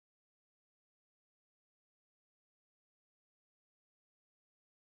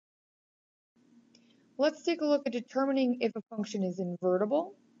Let's take a look at determining if a function is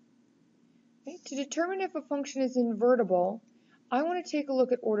invertible. Okay, to determine if a function is invertible, I want to take a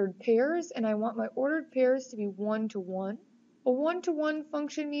look at ordered pairs, and I want my ordered pairs to be 1 to 1. A 1 to 1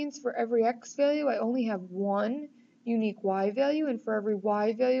 function means for every x value I only have one unique y value, and for every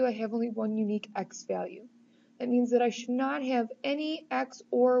y value I have only one unique x value. That means that I should not have any x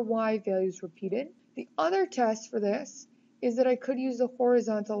or y values repeated. The other test for this is that I could use the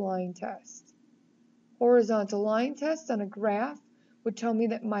horizontal line test. Horizontal line test on a graph would tell me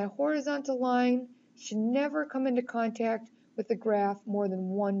that my horizontal line should never come into contact with the graph more than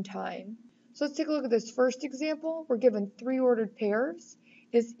one time. So let's take a look at this first example. We're given 3 ordered pairs.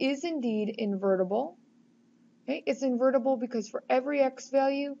 This is indeed invertible. Okay? It's invertible because for every x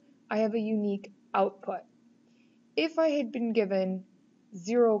value, I have a unique output. If I had been given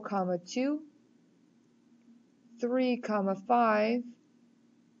 0, 2, 3, 5,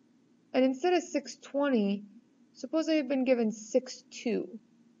 and instead of 620, suppose I had been given 6, 2.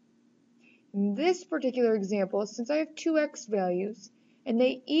 In this particular example, since I have 2 x values, and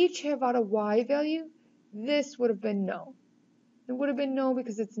they each have out a y value, this would have been no. It would have been no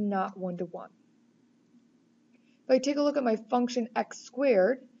because it's not 1 to 1. If I take a look at my function x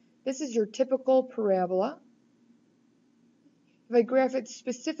squared, this is your typical parabola. If I graph it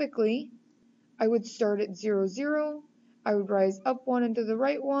specifically, I would start at 0, 0. I would rise up 1 into the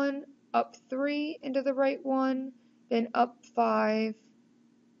right one, up 3 into the right one, then up 5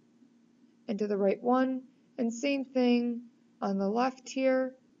 into the right one, and same thing on the left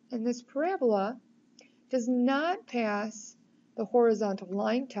here. And this parabola does not pass the horizontal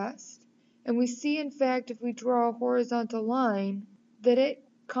line test. And we see, in fact, if we draw a horizontal line, that it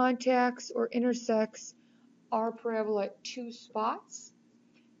contacts or intersects our parabola at 2 spots.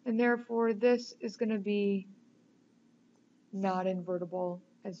 And therefore, this is going to be not invertible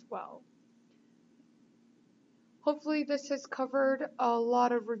as well. Hopefully this has covered a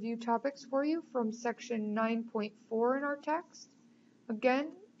lot of review topics for you from section 9.4 in our text. Again,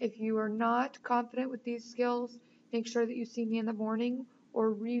 if you are not confident with these skills, make sure that you see me in the morning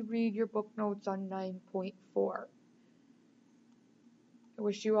or reread your book notes on 9.4. I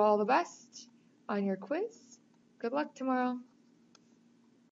wish you all the best on your quiz. Good luck tomorrow.